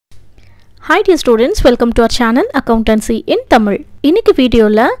Hi dear students, welcome to our channel Accountancy in Tamil. இன்னைக்கு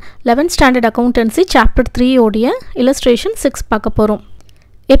வீடியோல 11th standard accountancy chapter 3 ஓடிய illustration 6 பார்க்க போறோம்.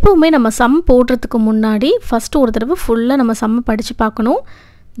 எப்பவுமே நம்ம sum போடுறதுக்கு முன்னாடி first ஒரு தடவை ஃபுல்லா நம்ம sum படிச்சு பார்க்கணும்.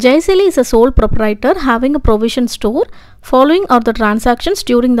 Jayasili is a sole proprietor having a provision store. Following are the transactions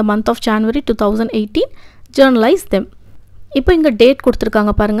during the month of January 2018. Journalize them. இப்போ இங்க டேட்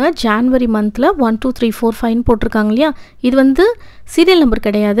கொடுத்திருக்காங்க பாருங்க. January monthல 1 2 3 4 5 போட்டுருக்காங்க இல்லையா? இது வந்து சீரியல் நம்பர்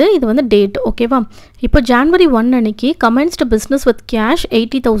கிடையாது. இது வந்து டேட். ஓகேவா? இப்போ January 1 அன்னைக்கு commenced business with cash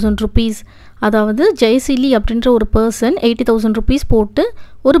 80,000 rupees. அதாவது ஜெயசிலி அப்படின்ற ஒரு பர்சன் 80,000 rupees போட்டு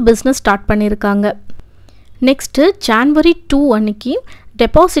ஒரு business ஸ்டார்ட் பண்ணிருக்காங்க. நெக்ஸ்ட் January 2 அன்னைக்கு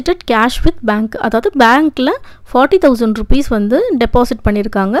deposited cash with bank. அதாவது பேங்க்ல 40,000 rupees வந்து டெபாசிட்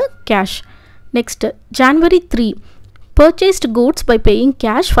பண்ணிருக்காங்க cash. Next January 3 purchased goods by paying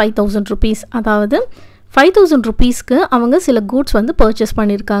cash 5,000 rupees. அதாவது 5,000 rupeesக்கு அவங்க சில goods வந்து purchase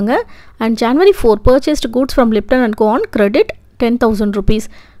பண்ணிருக்காங்க. And January 4 purchased goods from Lipton and Co on credit 10,000 rupees.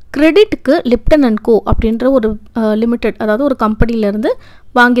 கிரெடிட்க்கு Lipton and கோ அப்படின்ற ஒரு லிமிடெட் அதாவது ஒரு கம்பெனிலேருந்து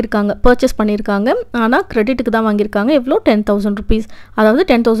வாங்கியிருக்காங்க பர்ச்சேஸ் பண்ணியிருக்காங்க. ஆனால் கிரெடிட்டுக்கு தான் வாங்கியிருக்காங்க. எவ்வளோ 10,000 rupees. அதாவது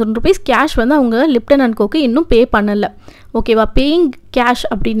 10,000 rupees கேஷ் வந்து அவங்க லிப்டன் அண்ட் கோக்கு இன்னும் பே பண்ணலை. ஓகேவா? பேயிங் கேஷ்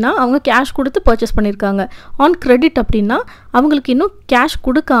அப்படின்னா அவங்க கேஷ் கொடுத்து பர்ச்சேஸ் பண்ணியிருக்காங்க. ஆன் கிரெடிட் அப்படின்னா அவங்களுக்கு இன்னும் கேஷ்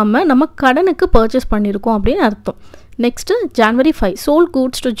கொடுக்காம நம்ம கடனுக்கு பர்ச்சேஸ் பண்ணியிருக்கோம் அப்படின்னு அர்த்தம். Next January 5 sold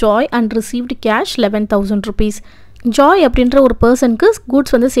goods to Joy and received cash 11,000 rupees. Joy அப்படின்ற ஒரு பர்சனுக்கு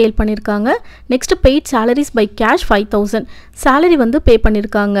கூட்ஸ் வந்து சேல் பண்ணியிருக்காங்க. Next paid salaries by cash 5,000 salary வந்து பே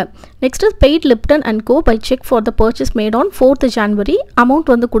பண்ணியிருக்காங்க. Next paid Lipton and go by check for the purchase mat on 4th January.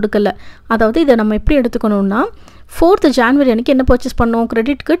 Amount வந்து கொடுக்கல. அதாவது இதை நம்ம எப்படி எடுத்துக்கணும்னா 4th January அன்றைக்கி என்ன பர்ச்சேஸ் பண்ணோம்?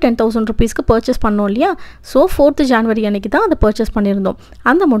 கிரெடிட்க்கு 10,000 rupeesக்கு பர்ச்சேஸ் பண்ணோம் இல்லையா? ஸோ 4th January அன்றைக்கி தான் அதை பர்ச்சேஸ் பண்ணியிருந்தோம்.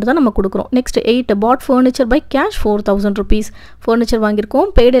 அந்த அமௌண்ட் தான் நம்ம கொடுக்குறோம். Next 8 pot furniture by cash 4,000 rupees. Furniture வாங்கியிருக்கோம்.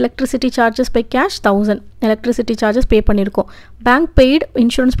 Paid electricity charges by cash 1,000. Electricity charges பே பண்ணியிருக்கோம். Bank paid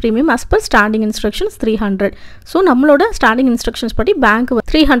insurance premium as per standing instructions 300. So நம்மளோட ஸ்டாண்டிங் இன்ஸ்ட்ரக்ஷன்ஸ் படி பேங்க்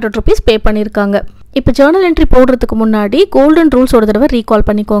 300 rupees பே பண்ணியிருக்காங்க. இப்போ ஜேர்னல் என்ட்ரி போடுறதுக்கு முன்னாடி கோல்டன் ரூல்ஸ் ஒரு தடவை ரீகால்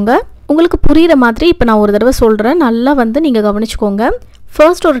பண்ணிக்கோங்க. உங்களுக்கு புரிகிற மாதிரி இப்போ நான் ஒரு தடவை சொல்கிறேன். நல்லா வந்து நீங்கள் கவனிச்சுக்கோங்க.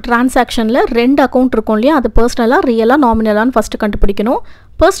 ஃபர்ஸ்ட் ஒரு டிரான்சாக்ஷனில் 2 அக்கௌண்ட் இருக்கும் இல்லையா? அது பர்சனலாக ரியலாக நாமினலான்னு ஃபஸ்ட்டு கண்டுபிடிக்கணும்.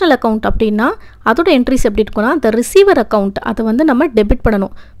 பர்சனல் அக்கௌண்ட் அப்படின்னா அதோட என்ட்ரிஸ் எப்படி இருக்குன்னா the ரிசீவர் அக்கௌண்ட் அதை வந்து நம்ம டெபிட்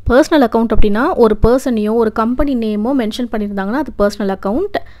பண்ணணும். பர்சனல் அக்கௌண்ட் அப்படின்னா ஒரு பர்சனையோ ஒரு கம்பெனி நேமோ மென்ஷன் பண்ணியிருந்தாங்கன்னா அது பர்சனல்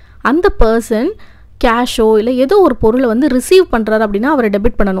அக்கௌண்ட். அந்த பர்சன் கேஷோ இல்லை ஏதோ ஒரு பொருளை வந்து ரிசீவ் பண்ணுறாரு அப்படின்னா அவரை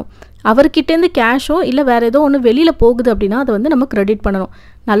டெபிட் பண்ணணும். அவர்கிட்டேருந்து கேஷோ இல்லை வேறு ஏதோ ஒன்று வெளியில் போகுது அப்படின்னா அதை வந்து நம்ம கிரெடிட் பண்ணணும்.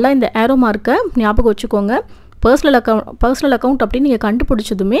 நல்லா இந்த ஏரோ மார்க்கை ஞாபகம் வச்சுக்கோங்க. பர்சனல் அக்கௌண்ட் அப்படின்னு நீங்கள்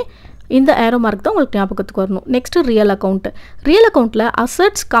கண்டுபிடிச்சதுமே இந்த ஏரோ மார்க் தான் உங்களுக்கு ஞாபகத்துக்கு வரணும். Next real account. ரியல் அக்கௌண்ட்டில்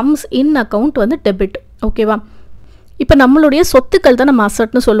அசட்ஸ் கம்ஸ் இன் அக்கௌண்ட் வந்து டெபிட். ஓகேவா? இப்போ நம்மளுடைய சொத்துக்கள் தான் நம்ம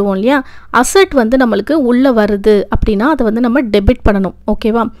அசட்னு சொல்லுவோம் இல்லையா? அசட் வந்து நம்மளுக்கு உள்ளே வருது அப்படின்னா அதை வந்து நம்ம டெபிட் பண்ணணும்.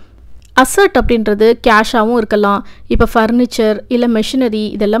 ஓகேவா? அசட் அப்படின்றது கேஷாகவும் இருக்கலாம். இப்போ ஃபர்னிச்சர் இல்லை மெஷினரி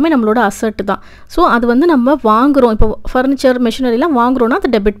இதெல்லாமே நம்மளோட அசட் தான். ஸோ அது வந்து நம்ம வாங்குகிறோம். இப்போ ஃபர்னிச்சர் மெஷினரிலாம் வாங்குகிறோன்னா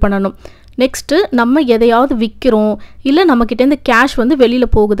அதை டெபிட் பண்ணணும். நெக்ஸ்ட்டு நம்ம எதையாவது விற்கிறோம் இல்லை நம்மக்கிட்டேருந்து கேஷ் வந்து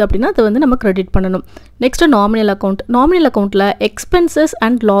வெளியில் போகுது அப்படின்னா அதை வந்து நம்ம கிரெடிட் பண்ணணும். Next nominal account. நாமினல் அக்கௌண்ட்டில் எக்ஸ்பென்சஸ்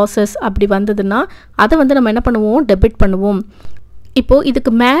அண்ட் லாஸஸ் அப்படி வந்ததுன்னா அதை வந்து நம்ம என்ன பண்ணுவோம்? டெபிட் பண்ணுவோம். இப்போது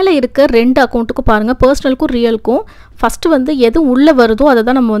இதுக்கு மேலே இருக்க 2 அக்கௌண்ட்டுக்கும் பாருங்கள், பர்சனலுக்கும் ரியலுக்கும் ஃபஸ்ட்டு வந்து எது உள்ளே வருதோ அதை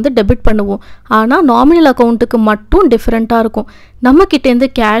தான் நம்ம வந்து டெபிட் பண்ணுவோம். ஆனால் நாமினல் அக்கௌண்ட்டுக்கு மட்டும் டிஃப்ரெண்ட்டாக இருக்கும். நம்மக்கிட்டேருந்து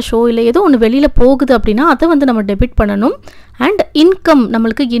கேஷோ இல்லை ஏதோ ஒன்று வெளியில் போகுது அப்படின்னா அதை வந்து நம்ம டெபிட் பண்ணணும். அண்ட் இன்கம்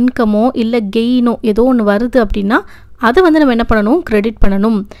நம்மளுக்கு இன்கமோ இல்லை கெயினோ ஏதோ ஒன்று வருது அப்படின்னா அதை வந்து நம்ம என்ன பண்ணணும்? கிரெடிட்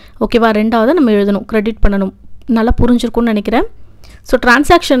பண்ணணும். ஓகேவா? 2வது நம்ம எழுதணும், கிரெடிட் பண்ணணும். நல்லா புரிஞ்சிருக்கும்னு நினைக்கிறேன். ஸோ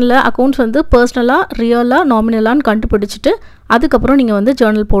டிரான்சாக்ஷனில் அக்கௌண்ட்ஸ் வந்து பர்சனலாக ரியலாக நாமினலான்னு கண்டுபிடிச்சிட்டு அதுக்கப்புறம் நீங்கள் வந்து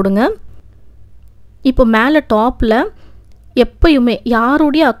ஜேர்னல் போடுங்க. இப்போ மேலே டாப்பில் எப்பயுமே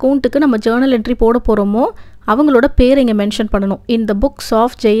யாருடைய அக்கௌண்ட்டுக்கு நம்ம ஜேர்னல் என்ட்ரி போட போகிறோமோ அவங்களோட பேர் இங்கே மென்ஷன் பண்ணணும். இன் the books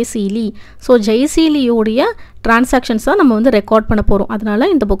of Jayaseeli. So ஜெயசீலியோடைய transactions தான் நம்ம வந்து ரெக்கார்ட் பண்ண போகிறோம்.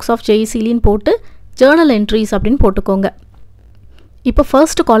 அதனால் இந்த புக்ஸ் ஆஃப் ஜெயசீலின்னு போட்டு ஜேர்னல் என்ட்ரிஸ் அப்படின்னு போட்டுக்கோங்க. இப்போ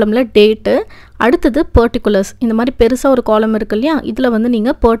ஃபர்ஸ்ட் காலமில் டேட்டு, அடுத்தது பர்டிகுலர்ஸ். இந்த மாதிரி பெருசாக ஒரு காலம் இருக்கு இல்லையா? இதில் வந்து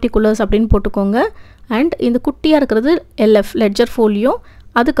நீங்கள் பர்டிகுலர்ஸ் அப்படின்னு போட்டுக்கோங்க. அண்ட் இந்த குட்டியாக இருக்கிறது எல்எஃப் லெட்ஜர் ஃபோலியோ.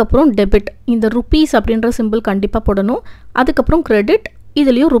 அதுக்கப்புறம் டெபிட் இந்த ருப்பீஸ் அப்படின்ற சிம்பிள் கண்டிப்பாக போடணும். அதுக்கப்புறம் கிரெடிட்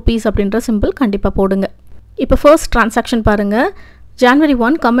இதுலேயும் ருப்பீஸ் அப்படின்ற சிம்பிள் கண்டிப்பாக போடுங்க. இப்போ ஃபர்ஸ்ட் டிரான்சாக்ஷன் பாருங்கள். January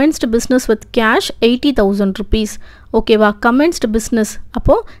 1 commenced business with cash 80,000 rupees. ஓகேவா? commenced business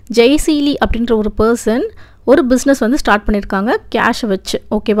அப்போது ஜெயசீலி அப்படின்ற ஒரு பர்சன் ஒரு பிஸ்னஸ் வந்து ஸ்டார்ட் பண்ணியிருக்காங்க கேஷை வச்சு.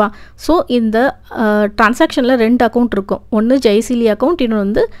 ஓகேவா? ஸோ இந்த டிரான்சாக்ஷனில் 2 அக்கௌண்ட் இருக்கும். ஒன்று ஜெயசீலி அக்கௌண்ட், இன்னொன்று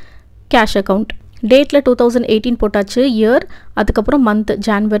வந்து கேஷ் அக்கௌண்ட். டேட்டில் 2018 போட்டாச்சு, இயர், அதுக்கப்புறம் மந்த்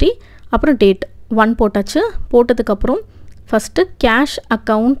ஜான்வரி, அப்புறம் டேட் 1 போட்டாச்சு. போட்டதுக்கப்புறம் ஃபஸ்ட்டு கேஷ்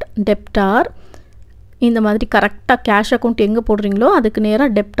அக்கௌண்ட் டெப்டார், இந்த மாதிரி கரெக்டாக கேஷ் அக்கௌண்ட் எங்கே போடுறீங்களோ அதுக்கு நேராக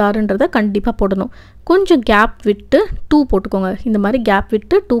டெப்டாருன்றதை கண்டிப்பாக போடணும். கொஞ்சம் கேப் விட்டு 2 போட்டுக்கோங்க. இந்த மாதிரி கேப்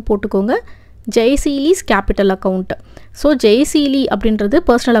விட்டு 2 போட்டுக்கோங்க. ஜெய்சீலிஸ் கேபிட்டல் அக்கௌண்ட். ஸோ ஜெய்சீலி அப்படின்றது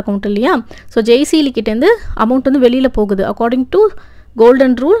பர்சனல் அக்கௌண்ட் இல்லையா? ஸோ ஜெய்சீலி கிட்டேருந்து அமௌண்ட் வந்து வெளியில் போகுது. According to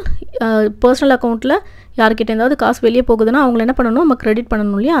golden rule, personal அக்கௌண்ட்டில் யார்கிட்ட ஏதாவது காசு வெளியே போகுதுன்னா அவங்கள என்ன பண்ணணும், நம்ம கிரெடிட்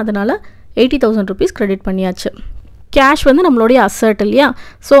பண்ணணும் இல்லையா? அதனால் 80,000 rupees கிரெடிட் பண்ணியாச்சு. கேஷ் வந்து நம்மளுடைய அசர்ட் இல்லையா?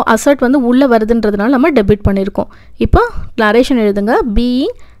 ஸோ அசர்ட் வந்து உள்ளே வருதுன்றதுனால நம்ம டெபிட் பண்ணியிருக்கோம். இப்போ நரேஷன் எழுதுங்க.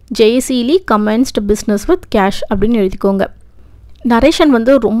 Being ஜெய்சீலி commenced business with cash அப்படின்னு எழுதிக்கோங்க. நரேஷன்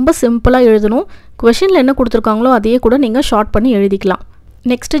வந்து ரொம்ப சிம்பிளாக எழுதணும். கொஷனில் என்ன கொடுத்துருக்காங்களோ அதையே கூட நீங்கள் ஷார்ட் பண்ணி எழுதிக்கலாம்.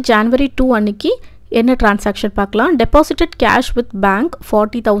 நெக்ஸ்ட்டு January 2 அன்னைக்கு என்ன டிரான்சாக்ஷன் பார்க்கலாம். Deposited cash with bank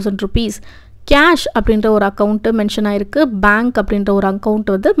 40,000 rupees. Cash அப்படின்ற ஒரு அக்கௌண்ட்டு மென்ஷன் ஆகிருக்கு, பேங்க் அப்படின்ற ஒரு அக்கௌண்ட்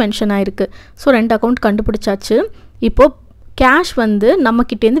வந்து மென்ஷன் ஆகிருக்கு. ஸோ 2 அக்கௌண்ட் கண்டுபிடிச்சாச்சு. இப்போது கேஷ் வந்து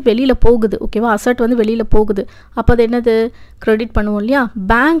நம்மக்கிட்டேருந்து வெளியில் போகுது, ஓகேவா? அசட் வந்து வெளியில் போகுது. அப்போ அது என்னது, கிரெடிட் பண்ணுவோம் இல்லையா?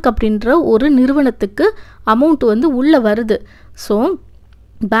 பேங்க் அப்படின்ற ஒரு நிறுவனத்துக்கு அமௌண்ட் வந்து உள்ளே வருது. ஸோ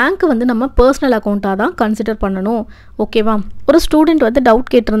பேங்க்கு வந்து நம்ம பர்சனல் அக்கௌண்ட்டாக தான் கன்சிடர் பண்ணணும், ஓகேவா? ஒரு ஸ்டூடெண்ட் வந்து டவுட்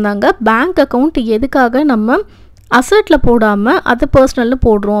கேட்டிருந்தாங்க, பேங்க் அக்கௌண்ட் எதுக்காக நம்ம அசட்டில் போடாமல் அது பர்சனல்னு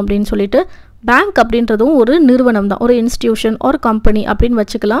போடுறோம் அப்படின்னு சொல்லிட்டு. பேங்க் அப்படின்றதும் ஒரு நிறுவனம் தான், ஒரு இன்ஸ்டிடியூஷன் ஒரு கம்பெனி அப்படின்னு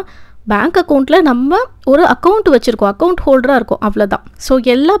வச்சுக்கலாம். பேங்க் அக்கௌண்ட்டில் நம்ம ஒரு அக்கௌண்ட் வச்சுருக்கோம், அக்கௌண்ட் ஹோல்டராக இருக்கும், அவ்வளோதான். ஸோ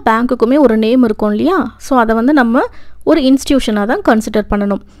எல்லா பேங்க்குக்குமே ஒரு நேம் இருக்கும் இல்லையா? ஸோ அதை வந்து நம்ம ஒரு இன்ஸ்டிடியூஷனாக தான் கன்சிடர்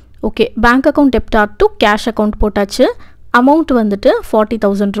பண்ணணும். Okay, bank account டெப்டார் to cash account போட்டாச்சு. அமௌண்ட் வந்துட்டு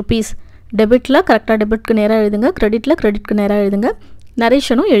 40,000 rupees. டெபிட்டில் கரெக்டாக டெபிட்க்கு நேராக எழுதுங்க, கிரெடிட்டில் கிரெடிட்க்கு நேராக எழுதுங்க.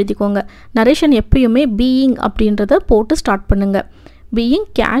 நரேஷனும் எழுதிக்கோங்க. நரேஷன் எப்பயுமே பீயிங் அப்படின்றத போட்டு ஸ்டார்ட் பண்ணுங்கள். Being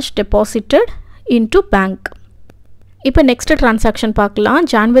cash deposited into bank. இப்போ நெக்ஸ்ட் டிரான்சாக்ஷன் பார்க்கலாம்.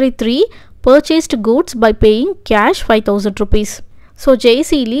 January 3 purchased goods by paying cash 5,000 rupees. So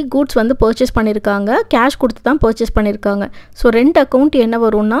ஜெய்சீலி goods வந்து பர்ச்சேஸ் பண்ணியிருக்காங்க, கேஷ் கொடுத்து தான் பர்ச்சேஸ் பண்ணியிருக்காங்க. ஸோ 2 அக்கௌண்ட் என்ன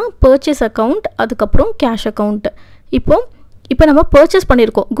வரும்னா பர்ச்சேஸ் அக்கௌண்ட், அதுக்கப்புறம் கேஷ் அக்கௌண்ட். இப்போ நம்ம பர்ச்சேஸ்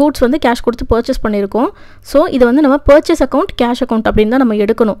பண்ணியிருக்கோம், கூட்ஸ் வந்து கேஷ் கொடுத்து பர்ச்சேஸ் பண்ணியிருக்கோம். ஸோ இதை வந்து நம்ம பர்ச்சேஸ் அக்கௌண்ட் கேஷ் அக்கௌண்ட் அப்படின்னு தான் நம்ம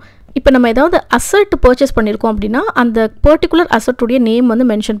எடுக்கணும். இப்போ நம்ம ஏதாவது அசட் பர்ச்சேஸ் பண்ணியிருக்கோம் அப்படின்னா அந்த பர்டிகுலர் அசட்டுடைய நேம் வந்து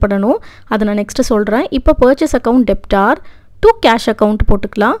மென்ஷன் பண்ணணும். அதை நான் நெக்ஸ்ட்டு சொல்கிறேன். இப்போ purchase account டெப்டார் to cash account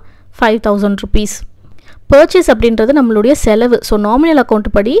போட்டுக்கலாம். 5,000 rupees. பர்ச்சேஸ் அப்படின்றது நம்மளுடைய செலவு. ஸோ நாமினல் அக்கௌண்ட்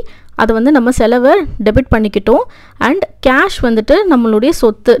படி அதை வந்து நம்ம செலவை டெபிட் பண்ணிக்கிட்டோம். அண்ட் கேஷ் வந்துட்டு நம்மளுடைய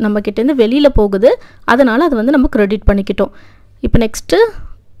சொத்து, நம்மக்கிட்டேருந்து வெளியில் போகுது, அதனால் அதை வந்து நம்ம கிரெடிட் பண்ணிக்கிட்டோம். இப்போ நெக்ஸ்ட்டு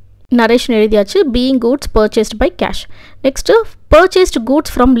நரேஷன் எழுதியாச்சு. Being goods purchased by cash. Next purchased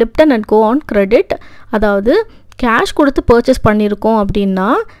goods from Lipton and go on credit. அதாவது கேஷ் கொடுத்து பர்ச்சேஸ் பண்ணியிருக்கோம் அப்படின்னா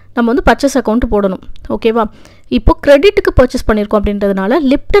நம்ம வந்து பர்ச்சேஸ் அக்கௌண்ட் போடணும், ஓகேவா? இப்போ கிரெடிட்டுக்கு பர்ச்சேஸ் பண்ணியிருக்கோம் அப்படின்றதுனால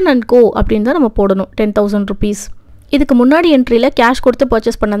லிப்டன் அண்ட் கோ அப்படின்னு தான் நம்ம போடணும். 10,000 rupees. இதுக்கு முன்னாடி என்ட்ரியில் கேஷ் கொடுத்து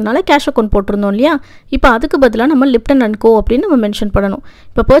பர்ச்சேஸ் பண்ணதுனால கேஷ் அக்கௌண்ட் போட்டிருந்தோம் இல்லையா? இப்போ அதுக்கு பதிலாக நம்ம லிப்டன் அண்ட் கோ அப்படின்னு நம்ம மென்ஷன் பண்ணணும்.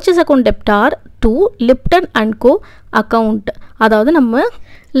 இப்போ purchase account டெப்டார் to Lipton and go account. அதாவது நம்ம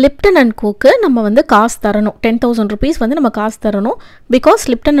லிப்டன் அண்ட் கோக்கு நம்ம வந்து காசு தரணும். 10,000 rupees வந்து நம்ம காசு தரணும். பிகாஸ்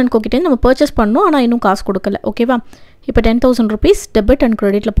லிப்டன் அண்ட் கோக்கிட்டே நம்ம பர்ச்சேஸ் பண்ணணும், ஆனால் இன்னும் காசு கொடுக்கல, ஓகேவா? இப்போ 10,000 rupees டெபிட் அண்ட்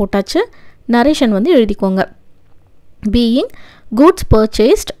கிரெடிட்டில் போட்டாச்சு. நரேஷன் வந்து எழுதிக்கோங்க. Being goods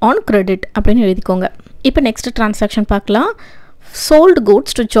purchased on credit அப்படின்னு எழுதிக்கோங்க. இப்போ நெக்ஸ்ட் டிரான்சாக்ஷன் பார்க்கலாம். Sold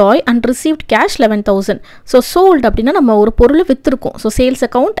goods to Joy and received cash 11,000. So sold அப்படின்னா நம்ம ஒரு பொருளை விற்றுருக்கோம். So sales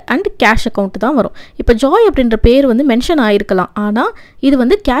account and cash account தான் வரும். இப்போ ஜாய் அப்படின்ற பேர் வந்து மென்ஷன் ஆகிருக்கலாம், ஆனால் இது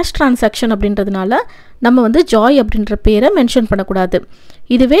வந்து கேஷ் டிரான்சாக்ஷன் அப்படின்றதுனால நம்ம வந்து ஜாய் அப்படின்ற பேரை மென்ஷன் பண்ணக்கூடாது.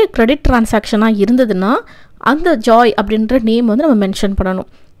 இதுவே கிரெடிட் டிரான்சாக்ஷனாக இருந்ததுன்னா அந்த ஜாய் அப்படின்ற நேம் வந்து நம்ம மென்ஷன் பண்ணணும்.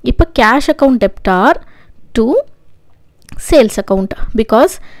 இப்போ cash account டெப்டார் to sales account.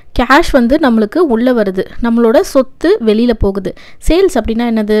 Because cash வந்து நம்மளுக்கு உள்ளே வருது, நம்மளோட சொத்து வெளியில் போகுது. சேல்ஸ் அப்படின்னா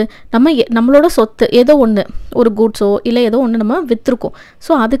என்னது, நம்மளோட சொத்து ஏதோ ஒன்று, ஒரு கூட்ஸோ இல்லை ஏதோ ஒன்று நம்ம விற்றுருக்கோம்.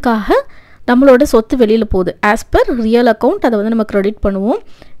 ஸோ அதுக்காக நம்மளோட சொத்து வெளியில் போகுது. ஆஸ் பர் ரியல் அக்கௌண்ட் அதை வந்து நம்ம கிரெடிட் பண்ணுவோம்.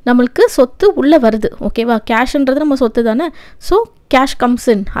 நம்மளுக்கு சொத்து உள்ளே வருது, ஓகேவா? கேஷ்ன்றது நம்ம சொத்து தானே. ஸோ கேஷ் கம்ஸ்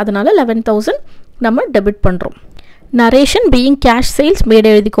இன், அதனால் 11,000 நம்ம டெபிட் பண்ணுறோம். Narration being cash sales mat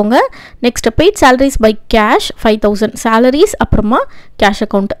எழுதிக்கோங்க. Next paid salaries by cash 5,000. Salaries அப்புறமா கேஷ்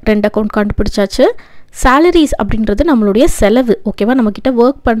அக்கௌண்ட் 2 அக்கௌண்ட் கண்டுபிடிச்சாச்சு. சேலரிஸ் அப்படின்றது நம்மளுடைய செலவு, ஓகேவா? நம்மக்கிட்ட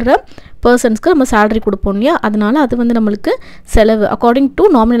ஒர்க் பண்ணுற பர்சன்ஸ்க்கு நம்ம சேலரி கொடுப்போம் இல்லையா? அதனால அது வந்து நம்மளுக்கு செலவு. அக்கார்டிங் டு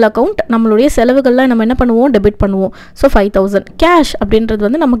நாமினல் அக்கௌண்ட் நம்மளுடைய செலவுகள்லாம் நம்ம என்ன பண்ணுவோம், டெபிட் பண்ணுவோம். ஸோ 5,000. கேஷ் அப்படின்றது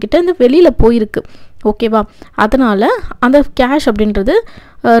வந்து நம்மக்கிட்ட இருந்து வெளியில் போயிருக்கு, ஓகேவா? அதனால் அந்த கேஷ் அப்படின்றது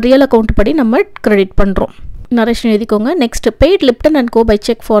ரியல் அக்கௌண்ட் படி நம்ம கிரெடிட் பண்ணுறோம். நரேஷன் எழுதிக்கோங்க. Next paid Lipton and go by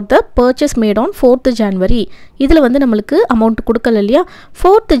check for the purchase mat on 4th January. இதில் வந்து நம்மளுக்கு அமௌண்ட் கொடுக்கல இல்லையா.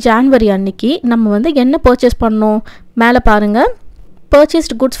 4th January அன்னைக்கு நம்ம வந்து என்ன பர்ச்சேஸ் பண்ணோம், மேலே பாருங்கள்,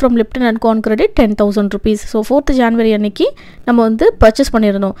 purchased goods from Lipton and Co on credit 10,000 rupees. So 4th January அன்னைக்கு நம்ம வந்து பர்ச்சேஸ்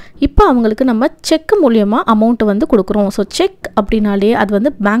பண்ணியிருந்தோம். இப்போ அவங்களுக்கு நம்ம செக் மூலியமாக அமௌண்ட் வந்து கொடுக்குறோம். ஸோ செக் அப்படின்னாலே அது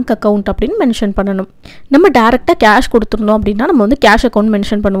வந்து பேங்க் அக்கௌண்ட் அப்படின்னு மென்ஷன் பண்ணணும். நம்ம டேரெக்டாக கேஷ் கொடுத்துருந்தோம் அப்படின்னா நம்ம வந்து கேஷ் அக்கௌண்ட்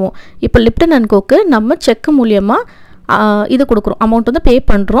மென்ஷன் பண்ணுவோம். இப்போ லிப்டன் அண்ட் கோக்கு நம்ம செக் மூலியமாக இது கொடுக்குறோம், அமௌண்ட் வந்து பே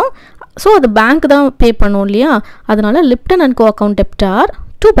பண்ணுறோம். ஸோ அது பேங்க் தான் பே பண்ணோம் இல்லையா. அதனால் Lipton and go account டெப்டார்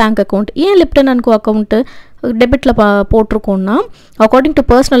to bank account. ஏன் Lipton and go account டெபிட்டில் போட்டிருக்கோன்னா, according to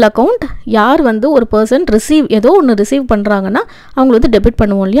personal account யார் வந்து ஒரு பர்சன் ஏதோ ஒன்று ரிசீவ் பண்ணுறாங்கன்னா அவங்க வந்து டெபிட்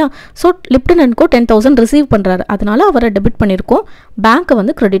பண்ணுவோம் இல்லையா. So Lipton and go 10,000 receive பண்ணுறாரு, அதனால் அவரை டெபிட் பண்ணியிருக்கோம், பேங்க்கை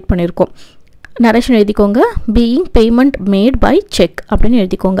வந்து கிரெடிட் பண்ணியிருக்கோம். நரேஷன் எழுதிக்கோங்க. Being payment made by check அப்படின்னு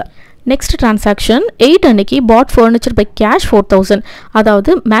எழுதிக்கோங்க. நெக்ஸ்ட் டிரான்சாக்ஷன் 8 அன்னைக்கு பாட் ஃபர்னிச்சர் பை கேஷ் 4,000.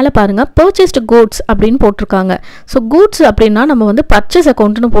 அதாவது மேலே பாருங்கள் பர்ச்சேஸ்டு கூட்ஸ் அப்படின்னு போட்டிருக்காங்க. ஸோ கூட்ஸ் அப்படின்னா நம்ம வந்து பர்ச்சேஸ்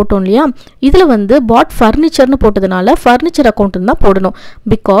அக்கௌண்ட்னு போட்டோம் இல்லையா. இதில் வந்து பாட் ஃபர்னிச்சர்னு போட்டதுனால ஃபர்னிச்சர் அக்கௌண்ட்டுன்னு தான் போடணும்.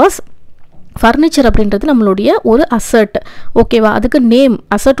 பிகாஸ் ஃபர்னிச்சர் அப்படின்றது நம்மளுடைய ஒரு அசட், ஓகேவா. அதுக்கு நேம்,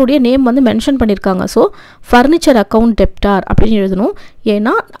 அசட்டுடைய நேம் வந்து மென்ஷன் பண்ணியிருக்காங்க. ஸோ ஃபர்னிச்சர் அக்கௌண்ட் டெப்டார் அப்படின்னு எழுதணும்.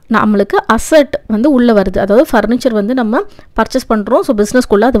 ஏன்னா நம்மளுக்கு அசட் வந்து உள்ளே வருது, அதாவது ஃபர்னிச்சர் வந்து நம்ம பர்ச்சேஸ் பண்ணுறோம். ஸோ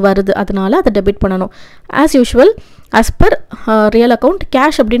பிஸ்னஸ்க்குள்ளே அது வருது, அதனால அதை டெபிட் பண்ணணும். As usual as per real account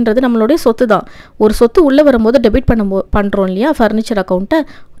cash அப்படின்றது நம்மளுடைய சொத்து தான். ஒரு சொத்து உள்ளே வரும்போது டெபிட் பண்ணுறோம் இல்லையா ஃபர்னிச்சர் அக்கௌண்ட்டை,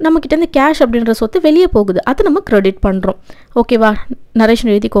 நம்மக்கிட்டேருந்து கேஷ் அப்படின்ற சொத்து வெளியே போகுது, அது நம்ம கிரெடிட் பண்ணுறோம். ஓகேவா,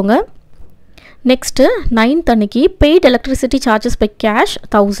 நரேஷன் எழுதிக்கோங்க. நெக்ஸ்ட்டு 9th அன்னைக்கு paid electricity charges by cash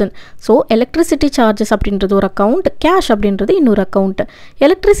 1000. So electricity charges அப்படின்றது ஒரு அக்கௌண்ட், கேஷ் அப்படின்றது இன்னொரு அக்கௌண்ட்.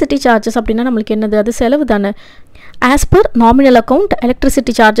 எலக்ட்ரிசிட்டி சார்ஜஸ் அப்படின்னா நம்மளுக்கு என்னது, அது செலவு தானே. As per nominal account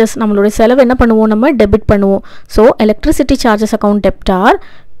electricity charges நம்மளுடைய செலவு என்ன பண்ணுவோம், நம்ம டெபிட் பண்ணுவோம். So electricity charges account டெப்டார்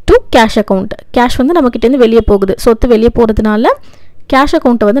to cash account. Cash வந்து நம்மக்கிட்டேருந்து வெளியே போகுது, சொத்து வெளியே போகிறதுனால கேஷ்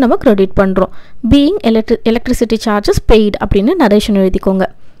அக்கௌண்ட்டை வந்து நம்ம கிரெடிட் பண்ணுறோம். பீயிங் எலக்ட்ரிசிட்டி சார்ஜஸ் பெய்ட் அப்படின்னு நரேஷன் எழுதிக்கோங்க.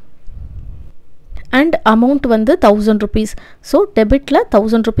 அண்ட் அமௌண்ட் வந்து 1000 rupees. ஸோ டெபிட்டில்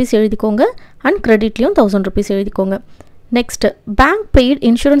 1000 rupees எழுதிக்கோங்க, அண்ட் கிரெடிட்லேயும் 1000 rupees எழுதிக்கோங்க. Next bank paid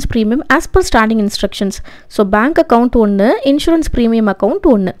insurance premium as per standing instructions. So bank account ஒன்று, இன்சூரன்ஸ் ப்ரீமியம் அக்கௌண்ட்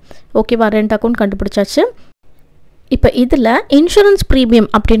ஒன்று. ஓகேவா, 2 அக்கௌண்ட் கண்டுபிடிச்சாச்சு. இப்போ இதில் இன்சூரன்ஸ் ப்ரீமியம்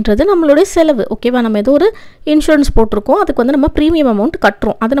அப்படின்றது நம்மளுடைய செலவு. ஓகேவா, நம்ம ஏதோ ஒரு இன்சூரன்ஸ் போட்டிருக்கோம், அதுக்கு வந்து நம்ம ப்ரீமியம் அமௌண்ட்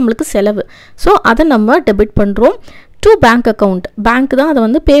கட்டுறோம், அது நம்மளுக்கு செலவு. ஸோ அதை நம்ம டெபிட் பண்ணுறோம் டு பேங்க் அக்கௌண்ட். பேங்க் தான் அதை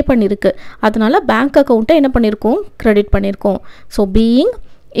வந்து பே பண்ணியிருக்கு, அதனால பேங்க் அக்கௌண்ட்டை என்ன பண்ணியிருக்கோம், கிரெடிட் பண்ணியிருக்கோம். So being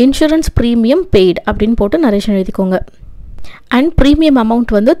insurance premium paid அப்படின்னு போட்டு நரேஷன் எழுதிக்கோங்க. அண்ட் ப்ரீமியம்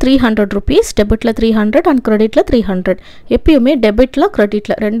அமௌண்ட் வந்து 300 rupees, டெபிட்டில் 300 அண்ட் கிரெடிட்டில் 300. எப்பயுமே டெபிட்டில்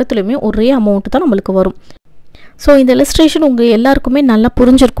கிரெடிட்டில் ரெண்டுத்துலையுமே ஒரே அமௌண்ட் தான் நம்மளுக்கு வரும். ஸோ இந்த இல்லஸ்ட்ரேஷன் உங்கள் எல்லாருக்குமே நல்லா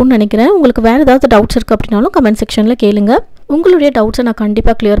புரிஞ்சிருக்கும்னு நினைக்கிறேன். உங்களுக்கு வேறு ஏதாவது டவுட்ஸ் இருக்குது அப்படின்னாலும் கமெண்ட் செக்ஷனில் கேளுங்க, உங்களுடைய டவுட்ஸை நான்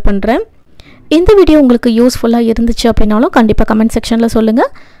கண்டிப்பாக கிளியர் பண்ணுறேன். இந்த வீடியோ உங்களுக்கு யூஸ்ஃபுல்லாக இருந்துச்சு அப்படின்னாலும் கண்டிப்பாக கமெண்ட் செக்ஷனில் சொல்லுங்கள்.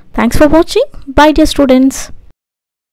 தேங்க்ஸ் ஃபார் வாட்சிங். By dear students.